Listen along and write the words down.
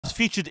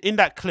featured in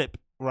that clip,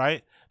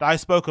 right, that I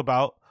spoke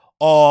about,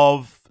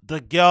 of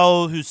the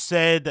girl who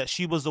said that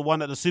she was the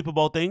one at the Super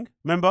Bowl thing.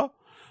 Remember?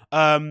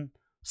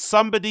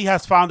 Somebody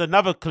has found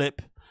another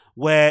clip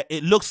where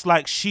it looks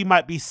like she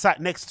might be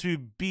sat next to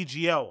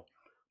BGL,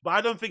 but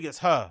I don't think it's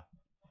her.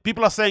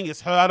 People are saying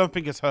it's her. I don't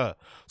think it's her.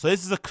 So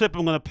this is a clip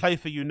I'm going to play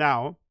for you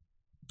now.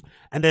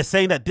 And they're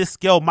saying that this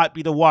girl might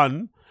be the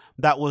one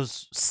that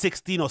was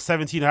 16 or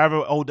 17,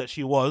 however old that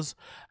she was,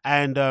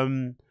 and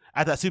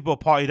at that Super Bowl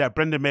party that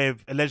Brendan may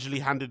have allegedly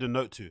handed a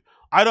note to.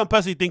 I don't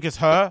personally think it's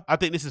her. I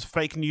think this is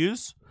fake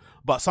news,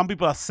 but some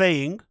people are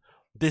saying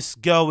this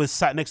girl is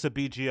sat next to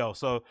BGL.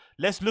 So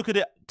let's look at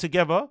it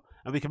together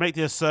and we can make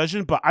the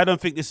assertion, but I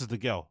don't think this is the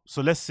girl.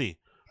 So let's see.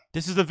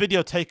 This is a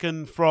video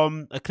taken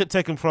from, a clip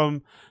taken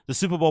from the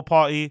Super Bowl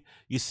party.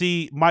 You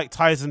see Mike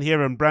Tyson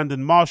here and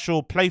Brandon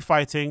Marshall play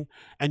fighting,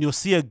 and you'll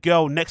see a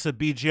girl next to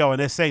BGL, and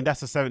they're saying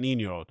that's a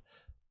 17-year-old.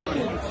 Mike,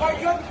 you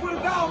have to put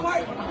it down,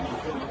 Mike.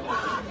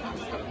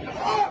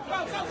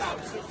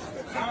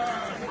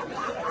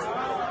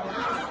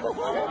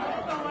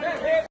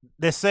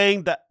 They're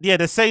saying that, yeah,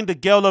 they're saying the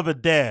girl over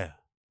there.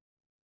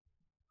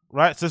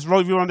 Right, so let's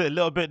rewind it a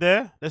little bit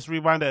there. Let's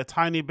rewind it a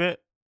tiny bit.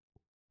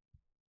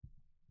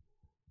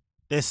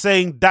 They're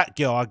saying that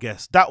girl, I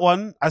guess. That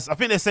one, I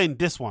think they're saying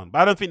this one,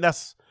 but I don't think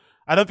that's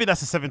a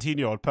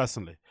 17-year-old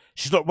personally.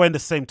 She's not wearing the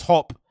same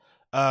top.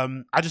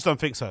 I just don't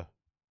think so.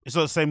 It's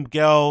not the same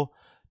girl.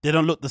 They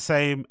don't look the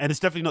same, and it's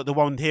definitely not the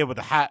one here with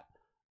the hat.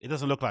 It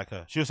doesn't look like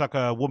her. She looks like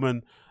a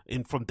woman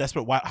from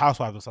Desperate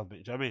Housewives or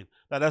something. Do you know what I mean?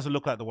 That doesn't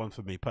look like the one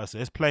for me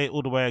personally. Let's play it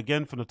all the way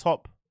again from the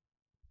top.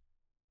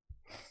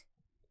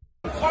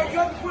 Mike, you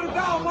have to put it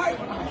down, Mike.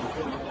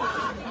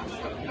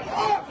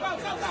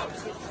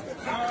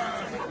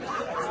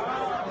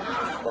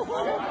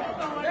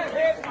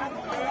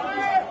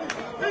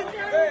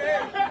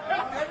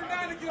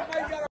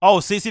 Oh,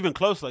 see, it's even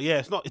closer. Yeah,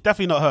 it's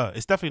definitely not her.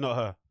 It's definitely not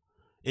her.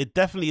 It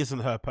definitely isn't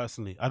her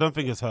personally. I don't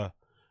think it's her.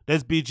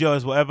 There's BGO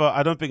as whatever.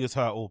 I don't think it's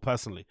her at all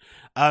personally.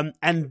 And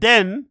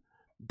then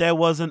there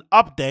was an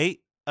update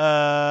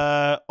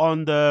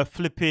on the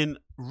flipping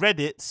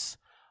Reddits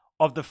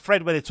of the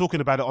thread where they're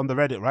talking about it on the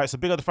Reddit, right? So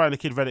big up the Fire and the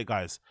Kid Reddit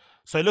guys.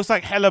 So it looks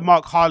like Hella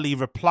Mark Harley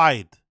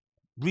replied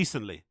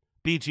recently,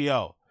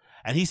 BGL,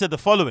 and he said the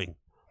following: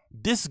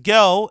 "This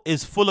girl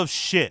is full of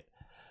shit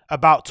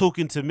about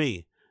talking to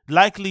me.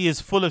 Likely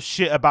is full of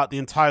shit about the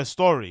entire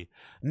story.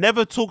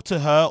 Never talked to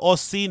her or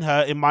seen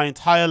her in my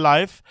entire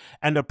life,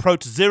 and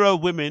approached 0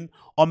 women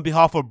on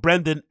behalf of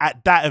Brendan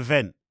at that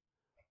event.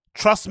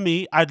 Trust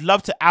me, I'd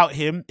love to out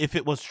him if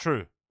it was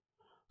true."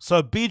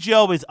 So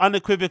BGL is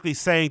unequivocally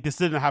saying this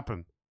didn't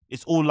happen.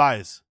 It's all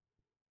lies.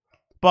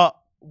 But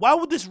why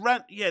would this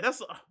rant? Yeah,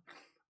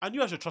 I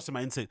knew I should trust in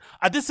my instinct.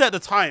 I did say at the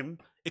time,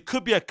 it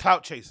could be a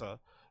clout chaser,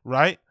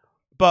 right?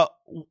 But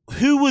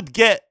who would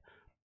get...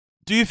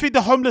 Do you think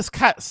the homeless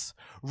cats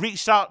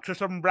reached out to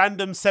some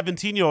random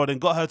 17-year-old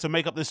and got her to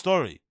make up this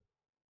story?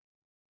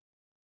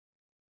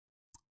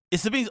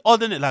 It's a bit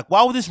odd, isn't it? Like,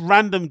 why would this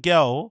random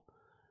girl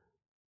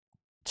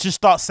just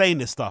start saying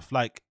this stuff?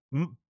 Like,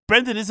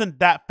 Brendan isn't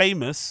that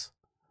famous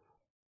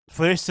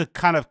for this to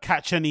kind of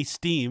catch any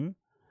steam.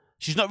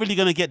 She's not really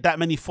going to get that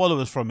many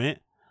followers from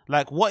it.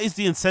 Like, what is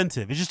the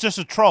incentive? It's just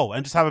a troll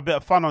and just have a bit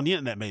of fun on the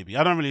internet, maybe.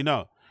 I don't really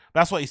know.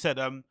 That's what he said.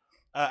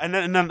 And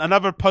then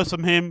another post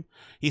from him,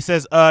 he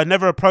says,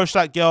 never approached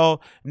that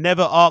girl,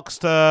 never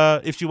asked her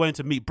if she wanted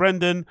to meet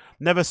Brendan,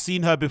 never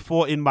seen her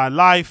before in my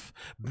life.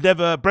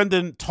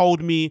 Brendan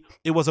told me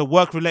it was a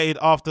work-related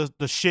after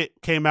the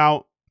shit came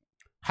out.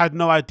 Had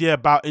no idea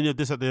about any of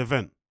this at the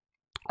event.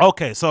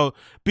 Okay, so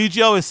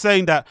BGO is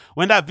saying that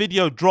when that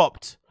video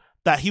dropped,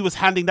 that he was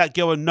handing that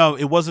girl a note.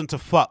 It wasn't to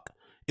fuck.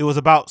 It was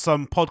about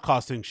some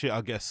podcasting shit,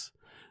 I guess.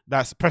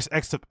 That's press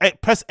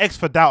X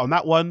for doubt on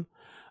that one.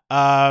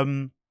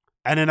 And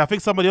then I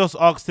think somebody else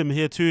asked him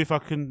here too, if I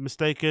can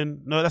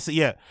mistaken. No, that's it.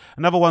 Yeah.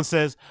 Another one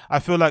says, I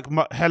feel like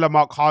Hella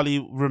Mark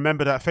Harley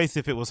remembered that face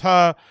if it was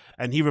her.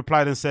 And he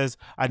replied and says,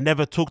 I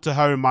never talked to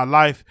her in my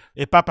life.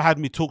 If Bapa had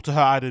me talk to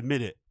her, I'd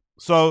admit it.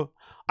 So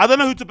I don't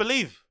know who to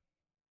believe.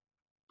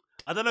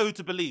 I don't know who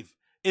to believe.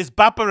 Is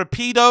Bapa a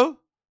pedo?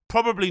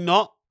 Probably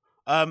not.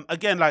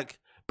 Again, like,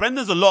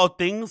 Brendan's a lot of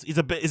things. He's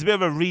a bit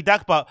of a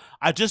redact, but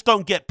I just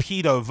don't get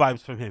pedo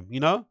vibes from him, you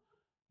know?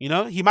 You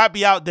know, he might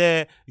be out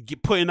there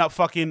putting up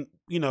fucking,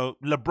 you know,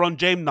 LeBron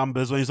James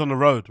numbers when he's on the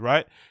road,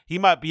 right? He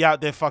might be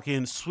out there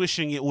fucking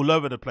swishing it all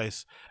over the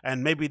place.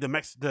 And maybe the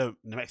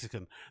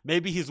Mexican,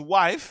 maybe his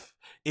wife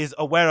is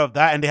aware of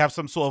that and they have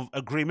some sort of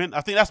agreement.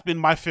 I think that's been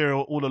my fear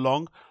all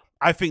along.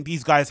 I think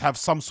these guys have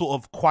some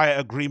sort of quiet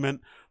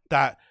agreement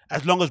that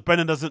as long as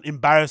Brendan doesn't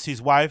embarrass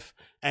his wife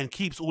and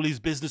keeps all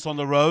his business on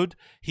the road,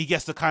 he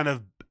gets to kind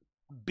of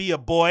be a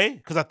boy.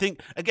 Because I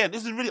think, again,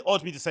 this is really odd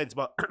for me to say this,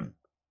 but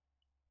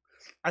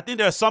I think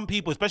there are some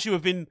people, especially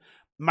within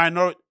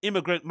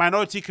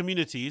minority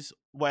communities,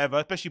 whatever,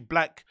 especially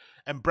black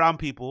and brown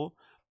people,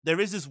 there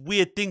is this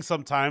weird thing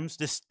sometimes,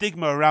 this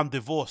stigma around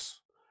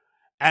divorce.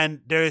 And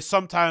there is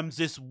sometimes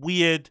this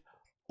weird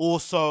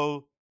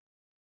also,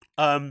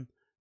 I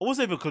won't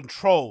say even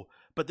control,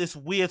 but this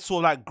weird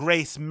sort of like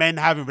grace men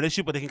having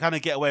relationship, but they can kind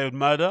of get away with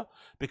murder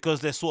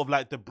because they're sort of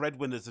like the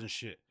breadwinners and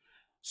shit.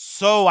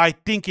 So I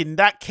think in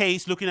that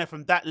case, looking at it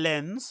from that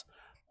lens,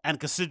 and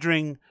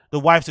considering the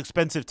wife's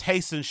expensive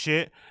taste and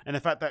shit, and the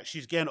fact that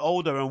she's getting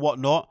older and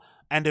whatnot,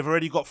 and they've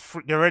already got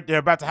they're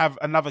about to have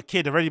another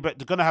kid.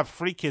 They're gonna have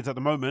 3 kids at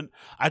the moment.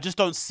 I just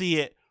don't see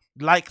it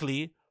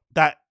likely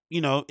that,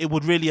 you know, it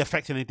would really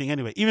affect anything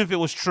anyway. Even if it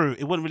was true,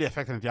 it wouldn't really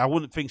affect anything. I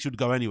wouldn't think she would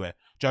go anywhere.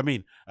 Do you know what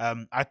I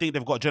mean? I think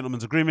they've got a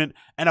gentleman's agreement,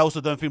 and I also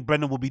don't think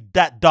Brendan will be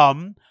that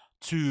dumb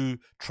to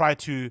try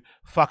to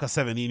fuck a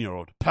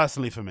 17-year-old,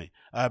 personally for me.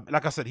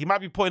 Like I said, he might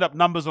be putting up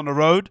numbers on the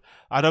road.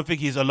 I don't think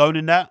he's alone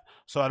in that,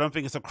 so I don't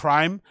think it's a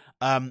crime.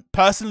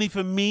 Personally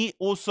for me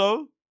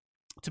also,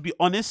 to be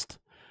honest,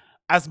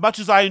 as much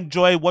as I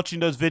enjoy watching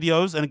those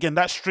videos, and again,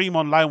 that stream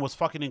online was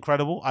fucking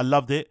incredible. I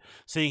loved it.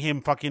 Seeing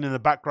him fucking in the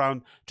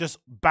background, just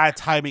bad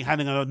timing,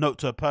 handing a note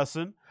to a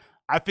person.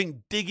 I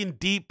think digging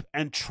deep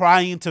and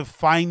trying to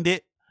find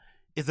it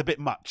is a bit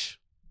much.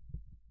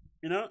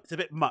 You know, it's a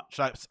bit much.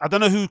 Like, I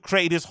don't know who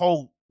created this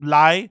whole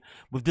lie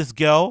with this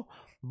girl,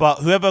 but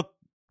whoever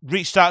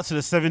reached out to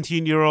the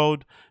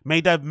 17-year-old,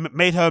 made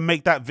her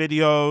make that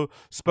video,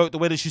 spoke the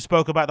way that she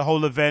spoke about the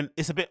whole event.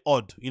 It's a bit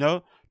odd, you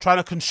know. Trying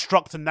to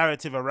construct a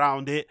narrative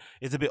around it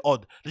is a bit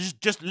odd.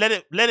 Just let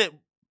it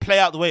play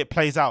out the way it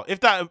plays out. If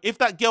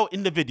that girl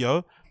in the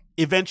video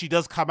eventually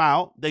does come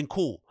out, then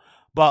cool.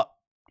 But,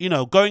 you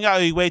know, going out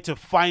of your way to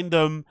find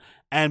them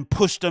and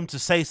push them to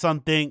say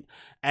something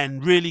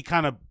and really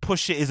kind of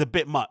push it is a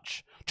bit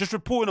much. Just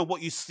reporting on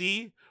what you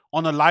see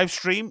on a live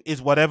stream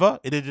is whatever.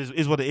 It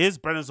is what it is.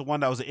 Brendan's the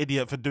one that was an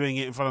idiot for doing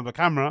it in front of a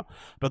camera.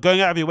 But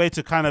going out of your way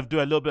to kind of do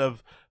a little bit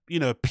of, you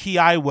know,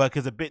 PI work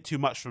is a bit too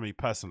much for me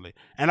personally.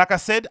 And like I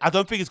said, I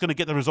don't think it's going to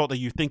get the result that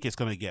you think it's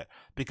going to get,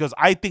 because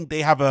I think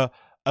they have a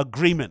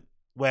agreement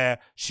where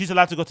she's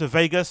allowed to go to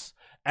Vegas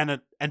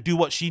and do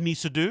what she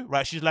needs to do,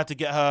 right? She's allowed to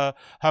get her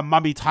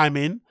mummy time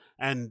in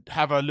and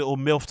have a little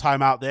MILF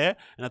time out there.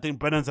 And I think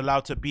Brennan's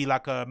allowed to be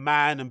like a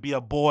man and be a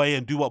boy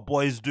and do what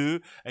boys do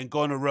and go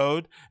on the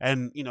road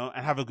and, you know,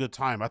 and have a good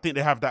time. I think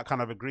they have that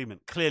kind of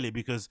agreement, clearly,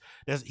 because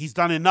he's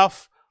done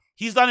enough.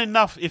 He's done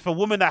enough. If a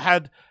woman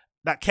that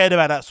cared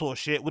about that sort of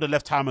shit would have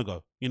left time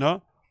ago, you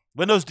know?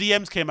 When those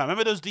DMs came out,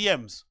 remember those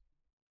DMs?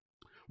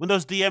 When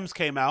those DMs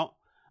came out,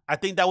 I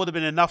think that would have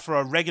been enough for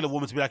a regular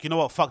woman to be like, you know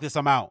what, fuck this,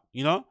 I'm out,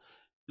 you know?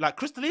 Like,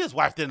 Crystalia's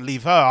wife didn't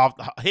leave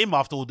him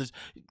after all this.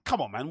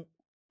 Come on, man.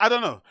 I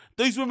don't know.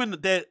 These women,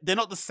 they're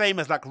not the same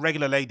as like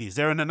regular ladies.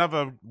 They're in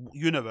another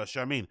universe,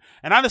 you know what I mean?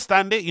 And I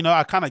understand it, you know,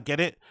 I kind of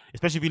get it,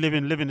 especially if you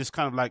live in this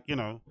kind of like, you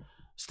know,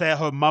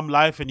 stay-at-home mum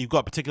life and you've got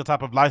a particular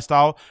type of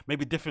lifestyle.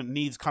 Maybe different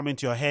needs come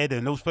into your head,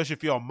 and especially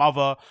if you're a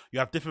mother, you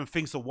have different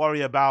things to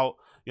worry about.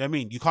 You know what I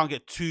mean? You can't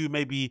get too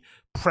maybe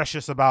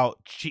precious about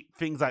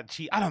things like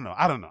cheat. I don't know.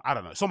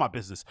 It's all my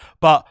business.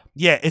 But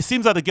yeah, it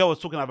seems like the girl was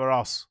talking out of her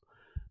ass.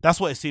 That's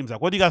what it seems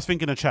like. What do you guys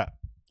think in the chat?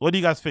 What do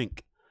you guys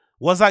think?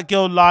 Was that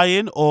girl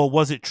lying or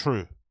was it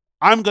true?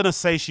 I'm going to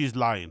say she's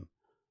lying,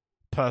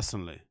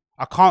 personally.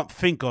 I can't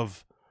think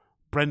of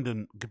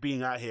Brendan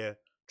being out here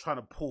trying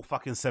to pull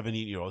fucking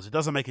 17-year-olds. It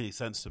doesn't make any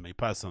sense to me,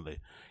 personally.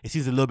 It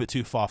seems a little bit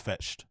too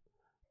far-fetched.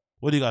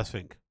 What do you guys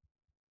think?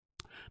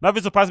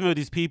 Nothing surprising me with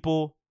these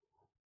people.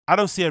 I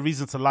don't see a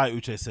reason to lie,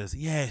 Uche says.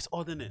 Yeah, it's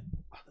odd, isn't it?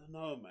 I don't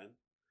know, man.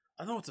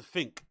 I don't know what to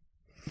think.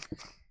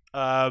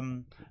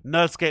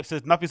 Nerdscape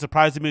says, nothing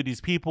surprising me with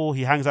these people.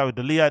 He hangs out with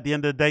Dalia at the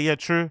end of the day. Yeah,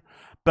 true.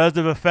 Birds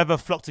of a feather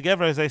flock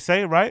together, as they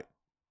say, right?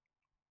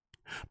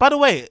 By the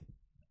way,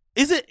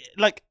 is it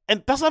like,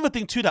 and that's another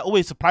thing too that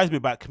always surprised me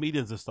about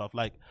comedians and stuff,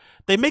 like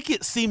they make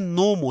it seem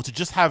normal to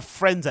just have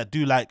friends that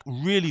do like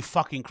really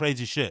fucking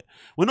crazy shit.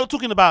 We're not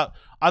talking about,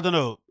 I don't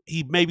know,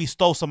 he maybe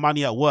stole some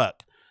money at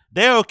work.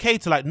 They're okay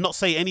to like not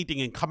say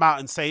anything and come out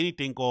and say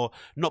anything, or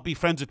not be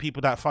friends with people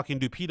that fucking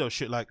do pedo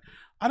shit. Like,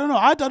 I don't know,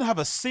 I don't have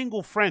a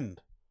single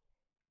friend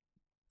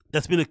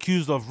that's been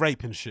accused of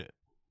rape and shit,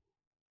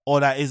 or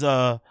that is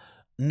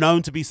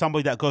known to be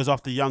somebody that goes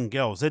after young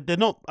girls. They're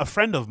not a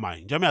friend of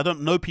mine. Do you know what I mean? I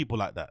don't know people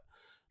like that.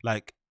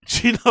 Like,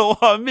 do you know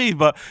what I mean?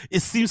 But it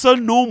seems so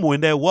normal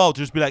in their world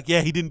to just be like, yeah,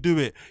 he didn't do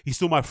it, he's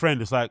still my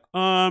friend. It's like,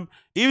 even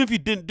if you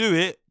didn't do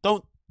it,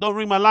 don't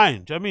ring my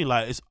line. Do you know what I mean?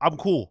 Like, I'm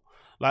cool.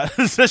 Like,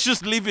 let's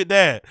just leave it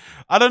there.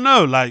 I don't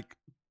know. Like,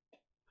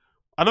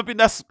 I don't think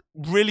that's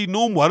really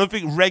normal. I don't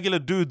think regular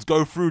dudes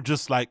go through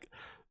just like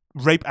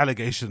rape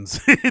allegations.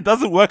 It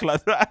doesn't work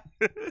like that.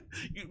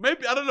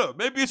 Maybe, I don't know.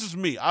 Maybe it's just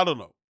me. I don't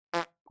know.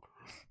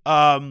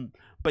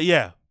 But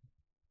yeah,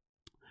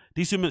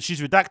 she's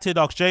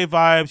redacted. J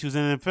vibes. She was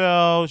in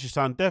NFL. She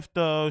sound deaf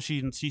though.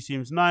 She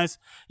seems nice.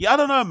 Yeah, I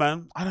don't know,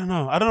 man. I don't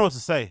know what to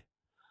say.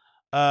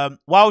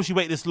 Why would she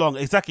wait this long?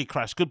 Exactly,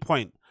 Crash. Good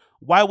point.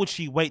 Why would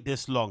she wait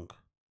this long?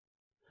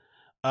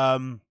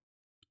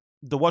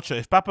 The Watcher.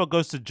 If Bapa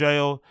goes to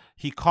jail,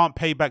 he can't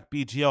pay back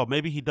BGL.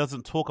 Maybe he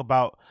doesn't talk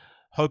about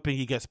hoping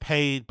he gets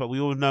paid, but we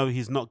all know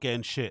he's not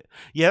getting shit.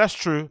 Yeah, that's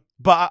true.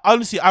 But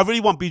honestly, I really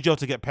want BGL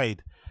to get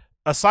paid.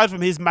 aside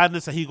from his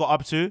madness that he got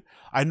up to,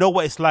 I know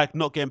what it's like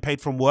not getting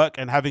paid from work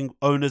and having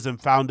owners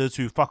and founders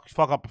who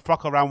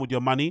fuck around with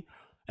your money.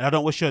 And I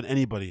don't wish it on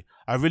anybody.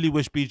 I really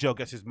wish BJL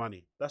gets his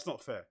money. That's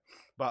not fair.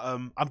 But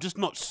I'm just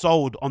not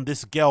sold on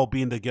this girl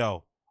being the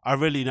girl. I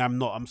really am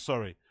not. I'm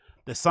sorry.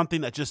 There's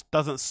something that just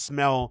doesn't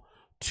smell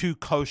too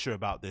kosher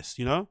about this,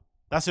 you know?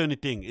 That's the only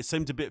thing. It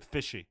seems a bit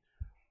fishy.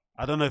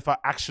 I don't know if I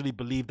actually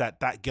believe that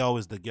that girl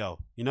is the girl,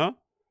 you know?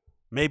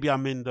 Maybe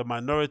I'm in the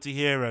minority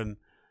here,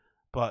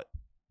 but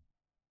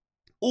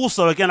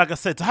also, again, like I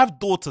said, to have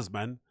daughters,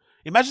 man.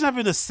 Imagine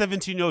having a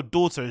 17-year-old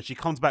daughter and she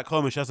comes back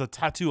home and she has a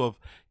tattoo of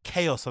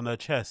chaos on her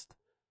chest.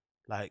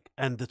 Like,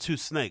 and the two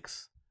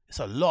snakes. It's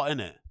a lot,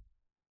 innit?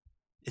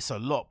 It's a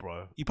lot,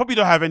 bro. You probably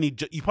don't have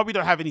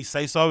any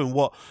say-so in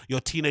what your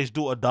teenage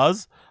daughter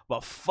does,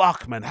 but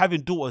fuck, man,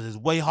 having daughters is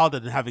way harder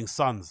than having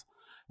sons.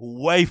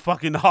 Way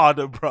fucking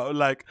harder, bro.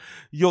 Like,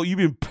 you've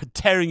been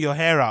tearing your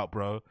hair out,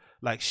 bro.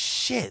 Like,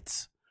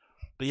 shit.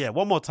 But yeah,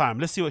 one more time.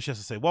 Let's see what she has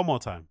to say. One more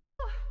time.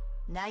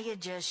 Now you're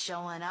just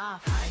showing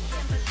off. I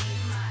can't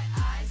believe my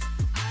eyes.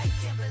 I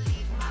can't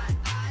believe my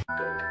eyes.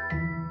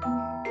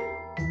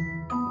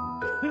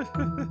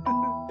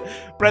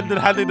 Brendan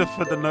handing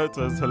the note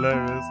was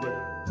hilarious.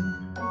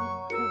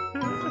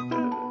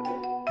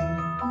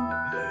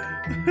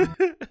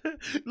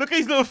 Look at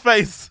his little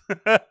face.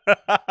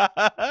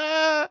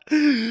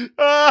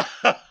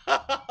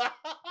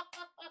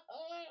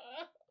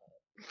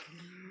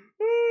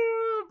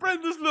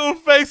 Brendan's little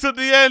face at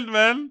the end,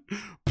 man.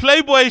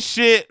 Playboy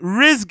shit,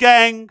 Riz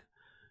gang.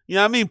 You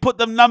know what I mean? Put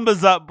them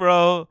numbers up,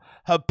 bro.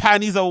 Her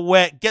panties are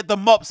wet. Get the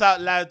mops out,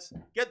 lads.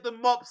 Get the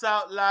mops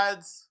out,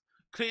 lads.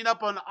 Clean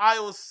up on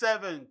aisle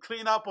 7.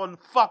 Clean up on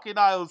fucking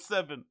aisle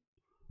 7.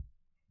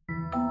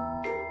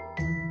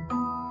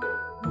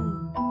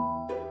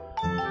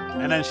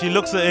 And then she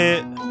looks at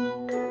it.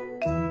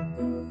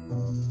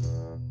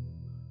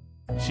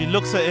 She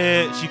looks at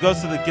it. She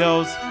goes to the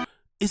girls.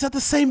 Is that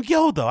the same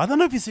girl, though? I don't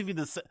know if it's even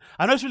the same.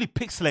 I know it's really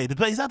pixelated,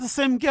 but is that the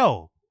same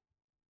girl?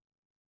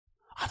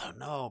 I don't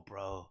know,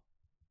 bro.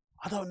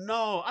 I don't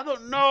know.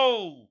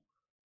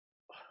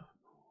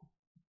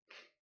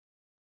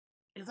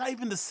 Is that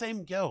even the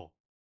same girl?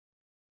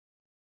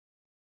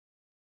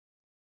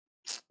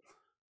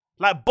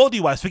 Like,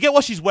 body-wise, forget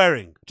what she's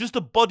wearing. Just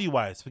the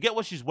body-wise, forget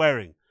what she's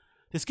wearing.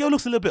 This girl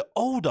looks a little bit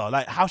older,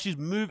 like how she's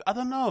moved. I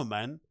don't know,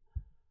 man.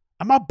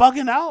 Am I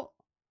bugging out?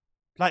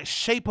 Like,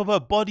 shape of her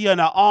body and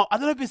her arm. I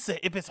don't know if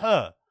it's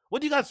her.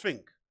 What do you guys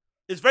think?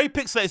 It's very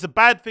pixelated. It's a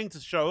bad thing to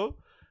show.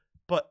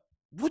 But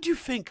what do you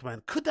think,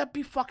 man? Could that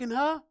be fucking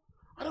her?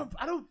 There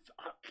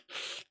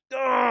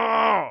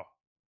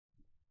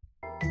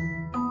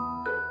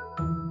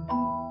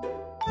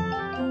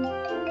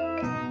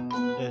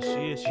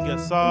she is. She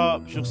gets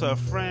up. She looks at her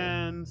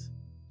friends.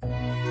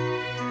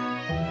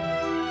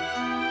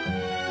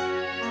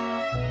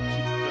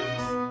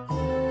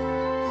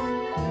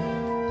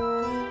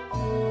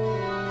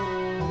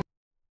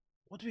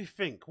 What do we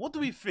think? What do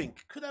we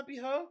think? Could that be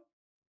her?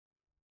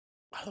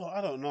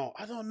 I don't know.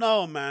 I don't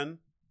know, man.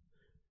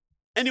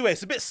 Anyway,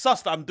 it's a bit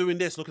sus that I'm doing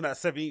this looking at a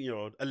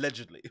 17-year-old,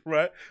 allegedly,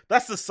 right?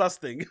 That's the sus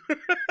thing.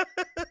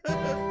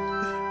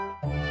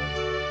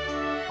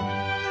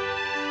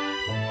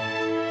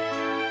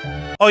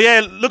 Oh,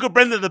 yeah, look at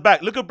Brendan at the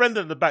back. Look at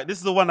Brendan at the back. This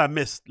is the one I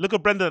missed. Look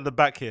at Brendan at the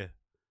back here.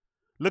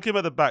 Look him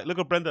at the back. Look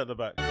at Brendan at the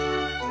back.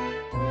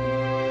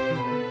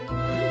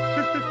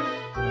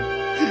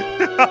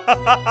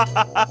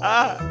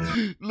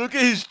 Look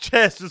at his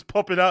chest just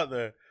popping out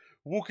there.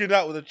 Walking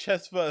out with a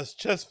chest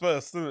first,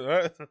 isn't it,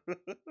 right?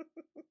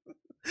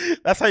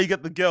 That's how you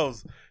get the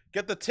girls.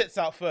 Get the tits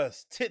out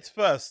first. Tits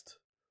first.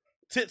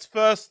 Tits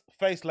first,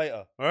 face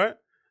later, alright?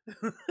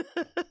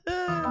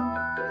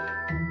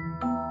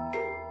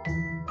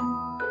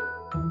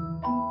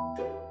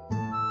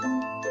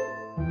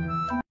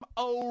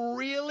 Oh,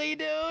 really,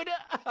 dude?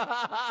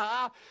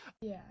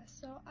 Yeah,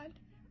 so I didn't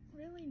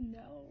really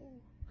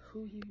know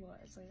who he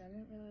was. Like,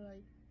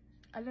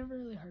 I never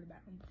really heard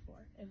about him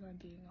before, if I'm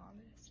being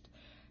honest.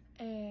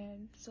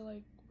 And so,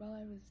 like, while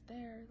I was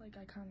there, like,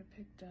 I kind of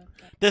picked up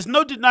that... There's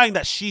no denying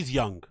that she's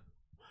young.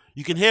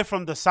 You can hear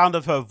from the sound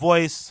of her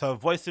voice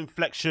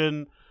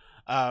inflection,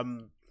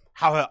 how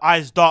her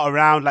eyes dart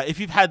around. Like, if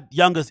you have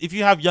younger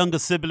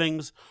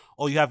siblings,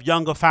 or you have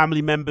younger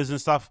family members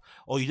and stuff,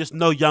 or you just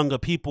know younger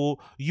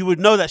people, you would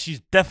know that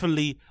she's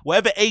definitely,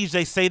 whatever age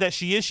they say that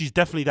she is, she's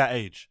definitely that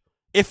age.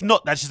 If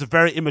not, that she's a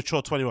very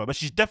immature 21, but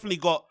she's definitely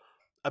got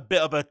a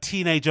bit of a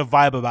teenager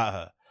vibe about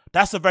her.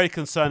 That's a very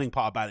concerning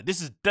part about it.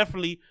 This is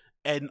definitely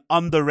an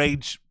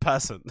underage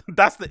person.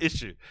 That's the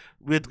issue.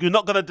 We're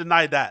not going to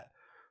deny that.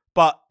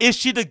 But is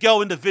she the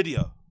girl in the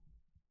video?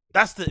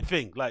 That's the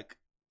thing. Like,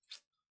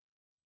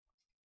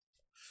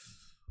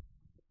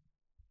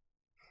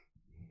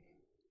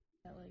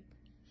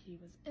 he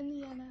was in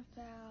the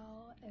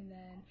NFL, and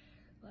then,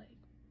 like,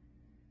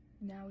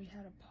 now he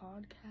had a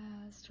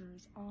podcast, or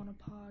is on a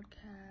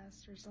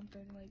podcast, or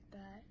something like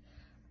that.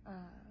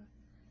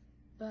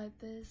 But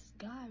this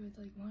guy with,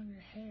 longer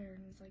hair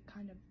and was,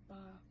 kind of buff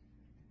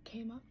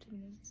came up to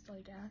me and was,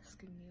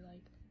 asking me,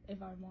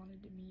 if I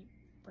wanted to meet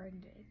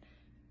Brendan.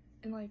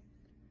 And like,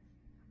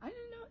 I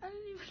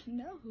didn't even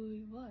know who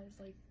he was.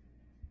 Like,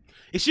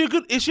 is she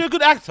a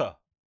good actor?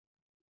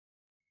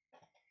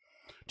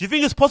 Do you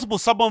think it's possible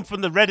someone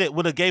from the Reddit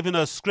would have given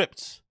her a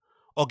script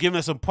or given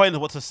her some pointers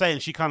what to say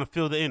and she kind of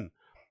filled it in?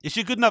 Is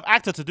she a good enough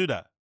actor to do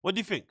that? What do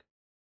you think?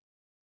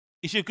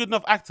 Is she a good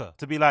enough actor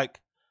to be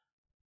like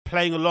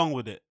playing along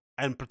with it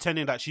and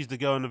pretending that she's the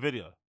girl in the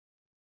video?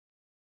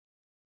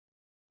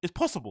 It's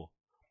possible.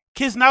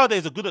 Kids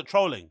nowadays are good at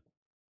trolling.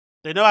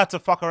 They know how to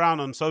fuck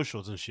around on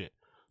socials and shit.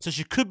 So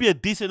she could be a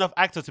decent enough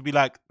actor to be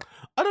like,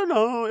 I don't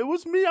know, it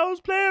was me, I was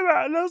playing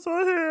around and I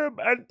saw him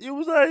and it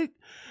was like,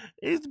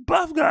 he's a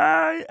buff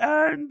guy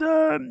and,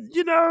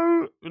 you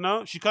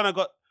know, she kind of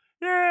got,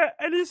 yeah,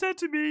 and he said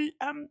to me,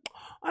 I don't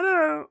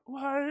know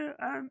why,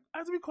 I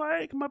have to be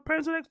quiet, my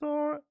parents are next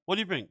door. What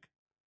do you think?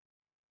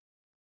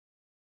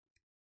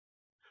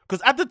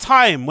 Because at the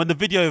time when the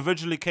video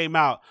originally came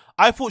out,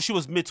 I thought she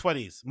was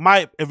mid-20s,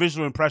 my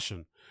original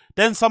impression.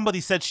 Then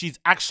somebody said she's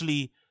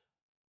actually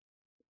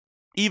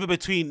either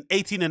between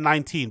 18 and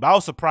 19, but I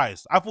was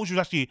surprised. I thought she was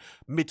actually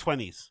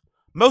mid-20s.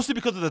 Mostly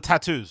because of the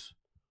tattoos.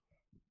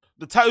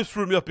 The tattoos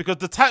threw me off because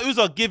the tattoos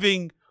are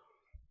giving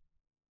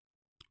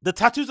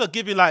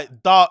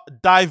like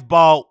dive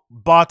bar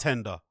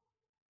bartender,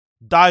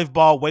 dive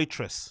bar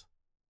waitress,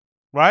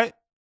 right?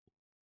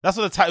 That's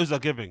what the tattoos are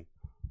giving.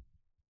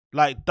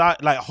 Like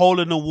hole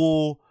in the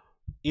wall,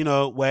 you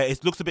know, where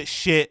it looks a bit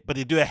shit, but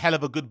they do a hell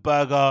of a good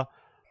burger.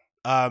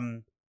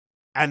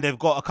 And they've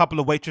got a couple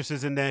of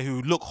waitresses in there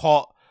who look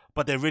hot,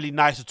 but they're really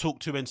nice to talk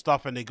to and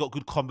stuff, and they got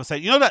good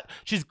conversation. You know that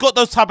she's got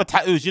those type of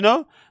tattoos, you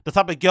know? The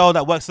type of girl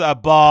that works at a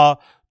bar,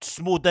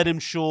 small denim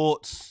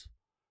shorts,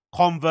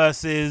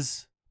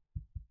 Converses.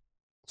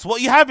 So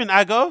what you having,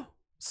 Ago?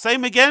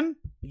 Same again?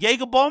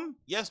 Jaeger bomb?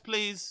 Yes,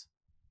 please.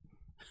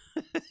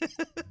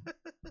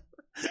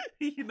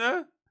 You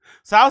know?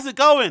 So how's it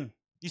going?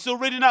 You still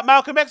reading that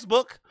Malcolm X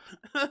book?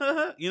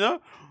 You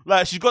know?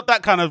 Like, she's got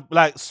that kind of,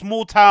 like,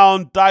 small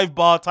town, dive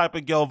bar type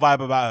of girl vibe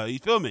about her. You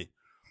feel me?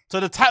 So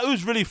the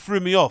tattoos really threw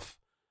me off.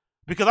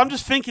 Because I'm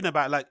just thinking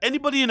about, like,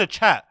 anybody in the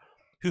chat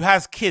who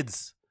has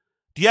kids,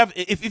 do you have,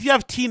 if you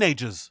have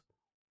teenagers,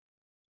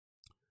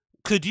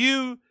 do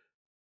you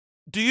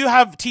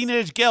have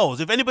teenage girls?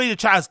 If anybody in the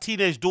chat has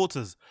teenage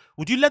daughters,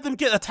 would you let them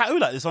get a tattoo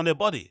like this on their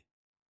body?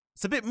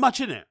 It's a bit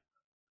much, isn't it?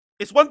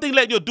 It's one thing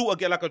letting your daughter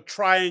get like a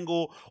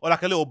triangle or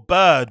like a little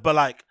bird, but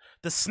like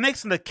the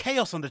snakes and the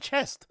chaos on the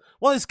chest.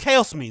 What does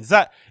chaos mean? Is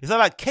that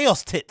like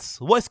chaos tits?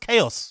 What is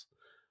chaos?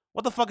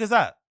 What the fuck is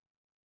that?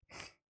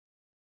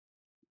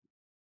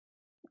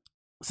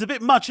 It's a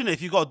bit much, isn't it?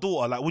 If you got a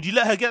daughter, like, would you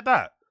let her get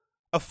that?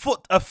 A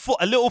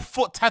little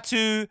foot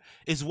tattoo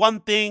is one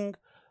thing.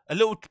 A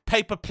little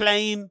paper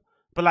plane,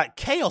 but like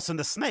chaos and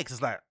the snakes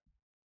is like.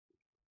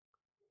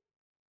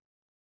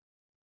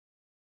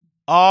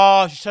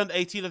 Oh, she turned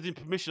 18 without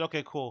permission.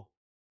 Okay, cool.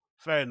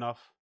 Fair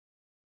enough.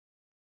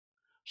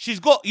 She's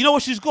got, you know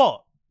what she's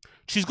got?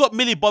 She's got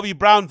Millie Bobby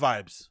Brown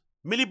vibes.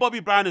 Millie Bobby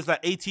Brown is like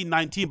 18,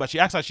 19, but she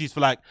acts like she's for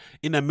like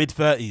in her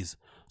mid-30s.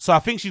 So I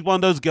think she's one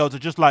of those girls that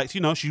just like,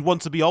 you know, she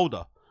wants to be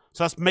older.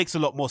 So that makes a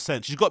lot more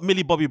sense. She's got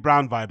Millie Bobby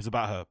Brown vibes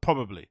about her,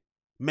 probably.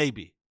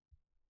 Maybe.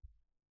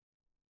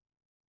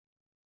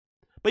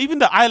 But even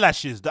the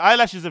eyelashes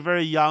are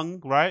very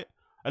young, right?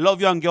 A lot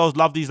of young girls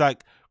love these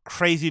like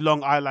crazy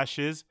long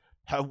eyelashes.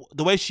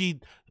 The way she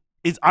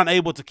is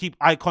unable to keep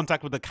eye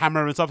contact with the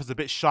camera and stuff is a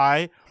bit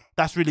shy.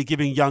 That's really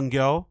giving young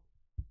girl.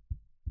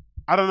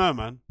 I don't know,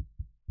 man.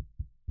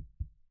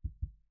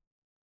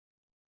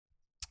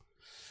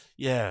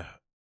 Yeah.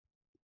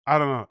 I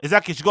don't know.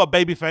 Exactly. She got a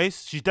baby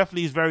face. She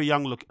definitely is very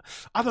young looking.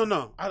 I don't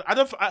know. I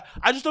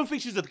just don't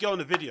think she's the girl in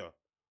the video.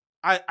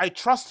 I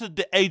trusted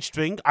the age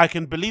thing. I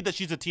can believe that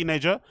she's a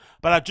teenager,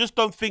 but I just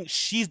don't think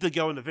she's the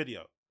girl in the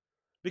video.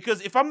 Because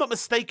if I'm not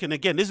mistaken,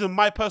 again, this is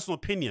my personal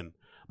opinion.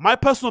 My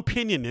personal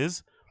opinion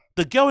is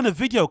the girl in the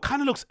video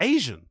kind of looks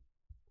Asian.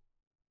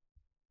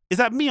 Is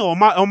that me or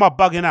am I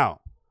bugging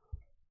out?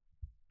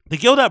 The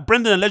girl that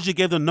Brendan allegedly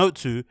gave the note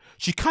to,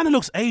 she kind of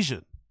looks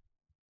Asian.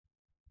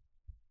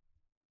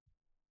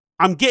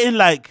 I'm getting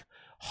like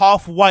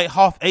half white,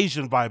 half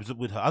Asian vibes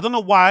with her. I don't know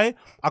why.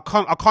 I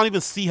can't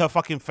even see her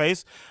fucking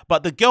face.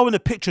 But the girl in the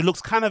picture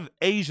looks kind of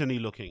Asian-y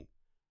looking.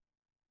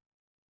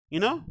 You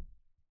know?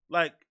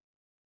 Like,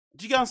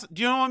 do you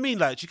know what I mean?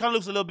 Like, she kind of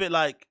looks a little bit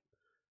like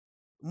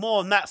more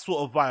on that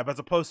sort of vibe as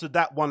opposed to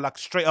that one like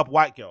straight up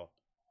white girl.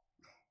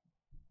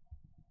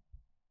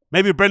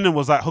 Maybe Brendan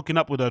was like hooking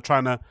up with her,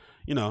 trying to,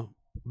 you know,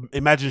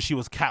 imagine she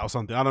was cat or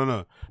something. I don't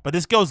know. But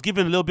this girl's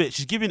giving a little bit.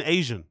 She's giving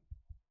Asian.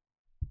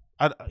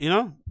 You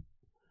know?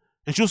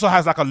 And she also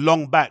has like a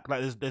long back.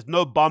 Like there's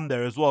no bum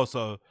there as well.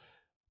 So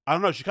I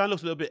don't know. She kind of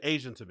looks a little bit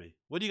Asian to me.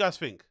 What do you guys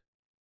think?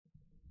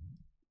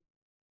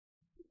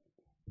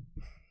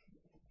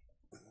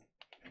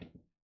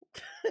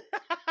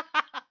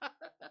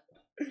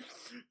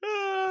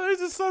 This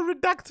is so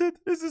redacted.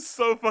 This is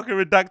so fucking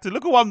redacted.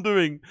 Look at what I'm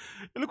doing.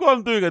 Look what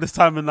I'm doing at this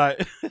time of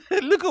night.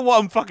 Look at what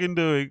I'm fucking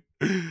doing.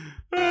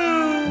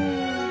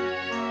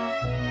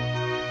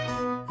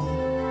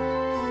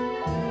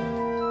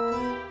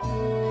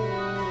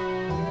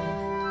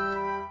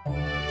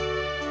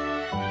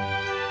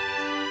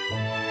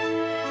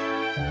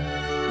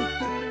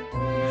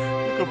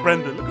 at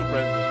Brendan. Look at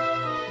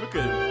Brendan. Look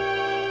at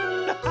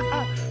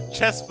him.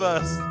 Chest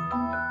first.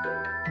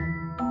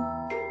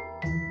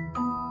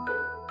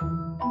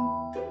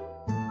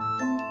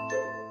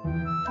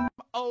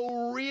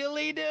 Oh,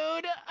 really,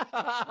 dude?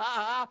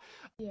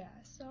 Yeah,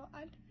 so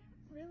I didn't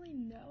really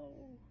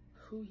know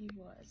who he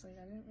was. Like,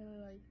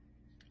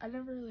 I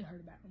never really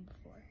heard about him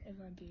before, if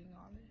I'm being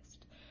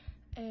honest.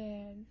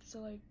 And so,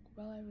 like,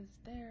 while I was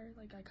there,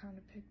 like, I kind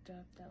of picked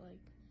up that, like,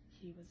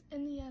 he was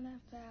in the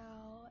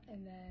NFL,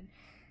 and then,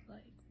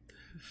 like,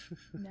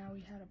 now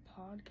he had a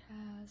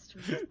podcast, or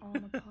was on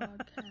a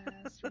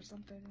podcast, or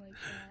something like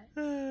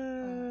that.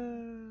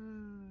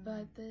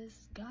 But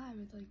this guy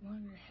with, like,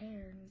 longer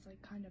hair, and was,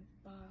 like, kind of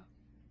buff,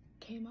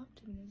 came up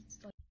to me and was,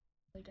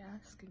 like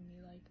asking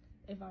me, like,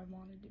 if I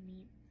wanted to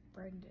meet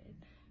Brendan.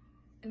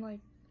 And,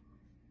 like,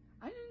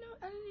 I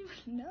didn't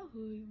even know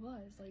who he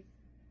was. Like,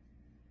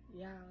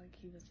 yeah, like,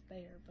 he was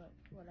there, but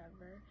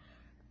whatever.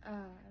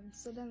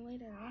 So then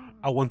later on,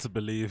 I want to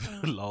believe.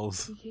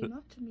 Lols. he came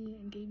up to me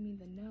and gave me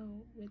the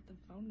note with the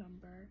phone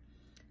number,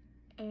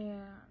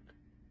 and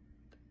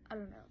I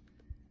don't know.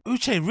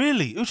 Uche,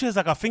 really? Uche is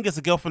like, I think it's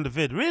a girl from the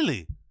vid.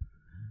 Really?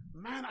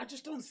 Man, I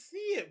just don't see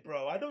it,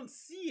 bro. I don't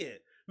see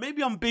it.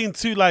 Maybe I'm being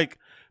too, like,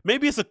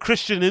 maybe it's a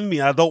Christian in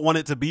me. I don't want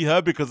it to be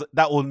her because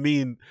that will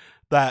mean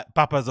that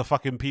Bapa's a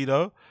fucking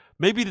pedo.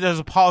 Maybe there's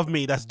a part of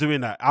me that's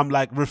doing that. I'm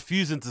like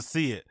refusing to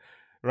see it,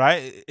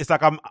 right? It's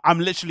like I'm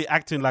literally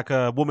acting like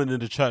a woman in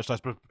the church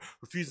that's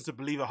refusing to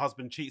believe her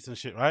husband cheats and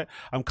shit, right?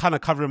 I'm kind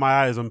of covering my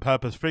eyes on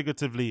purpose,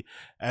 figuratively,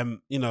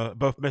 you know,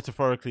 both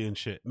metaphorically and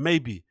shit.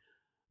 Maybe.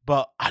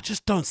 But I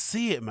just don't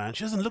see it, man.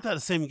 She doesn't look like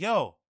the same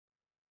girl.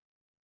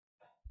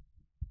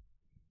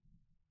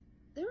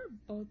 They were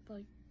both,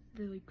 like,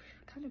 really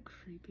kind of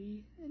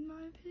creepy, in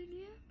my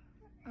opinion.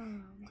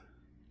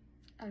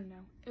 I don't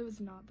know. It was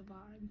not the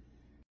vibe.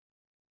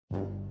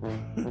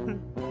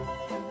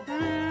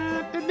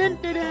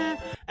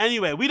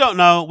 Anyway, we don't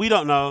know. We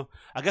don't know.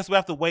 I guess we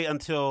have to wait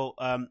until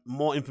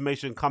more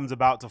information comes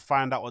about to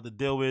find out what the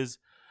deal is.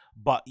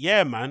 But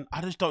yeah, man,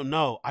 I just don't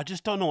know. I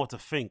just don't know what to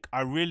think.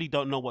 I really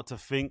don't know what to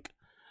think.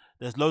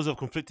 There's loads of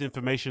conflicting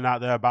information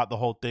out there about the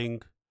whole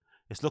thing.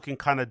 It's looking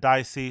kind of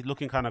dicey,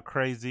 looking kind of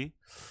crazy.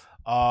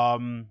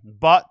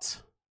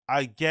 But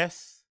I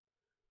guess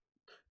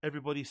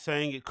everybody's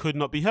saying it could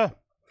not be her.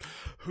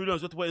 Who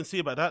knows? We'll have to wait and see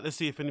about that. Let's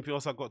see if anything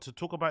else I've got to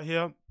talk about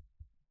here.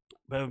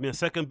 Bear with me a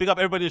second. Big up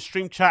everybody in the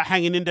stream chat,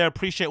 hanging in there.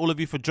 Appreciate all of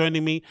you for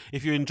joining me.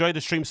 If you enjoyed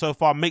the stream so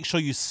far, make sure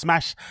you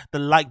smash the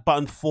like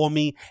button for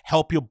me.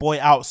 Help your boy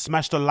out.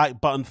 Smash the like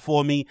button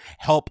for me.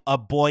 Help a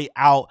boy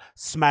out.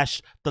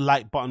 Smash the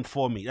like button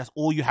for me. That's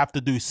all you have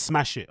to do.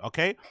 Smash it,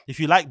 okay? If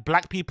you like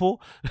black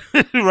people,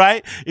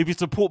 right? If you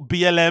support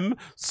BLM,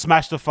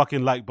 smash the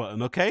fucking like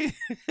button, okay?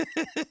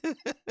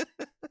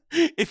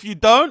 If you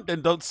don't,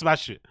 then don't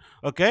smash it,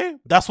 okay?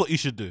 That's what you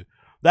should do.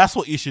 That's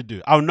what you should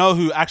do. I'll know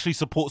who actually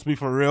supports me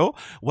for real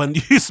when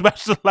you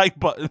smash the like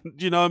button.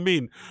 Do you know what I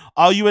mean?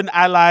 Are you an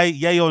ally,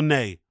 yay or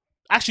nay?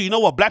 Actually, you know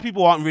what? Black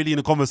people aren't really in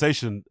the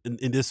conversation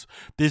in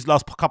these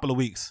last couple of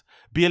weeks.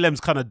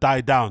 BLM's kind of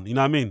died down. You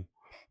know what I mean?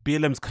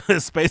 BLM's kind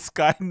of space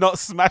guy not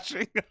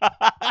smashing.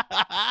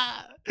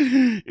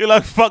 You're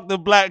like, fuck the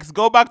blacks.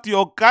 Go back to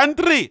your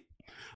country.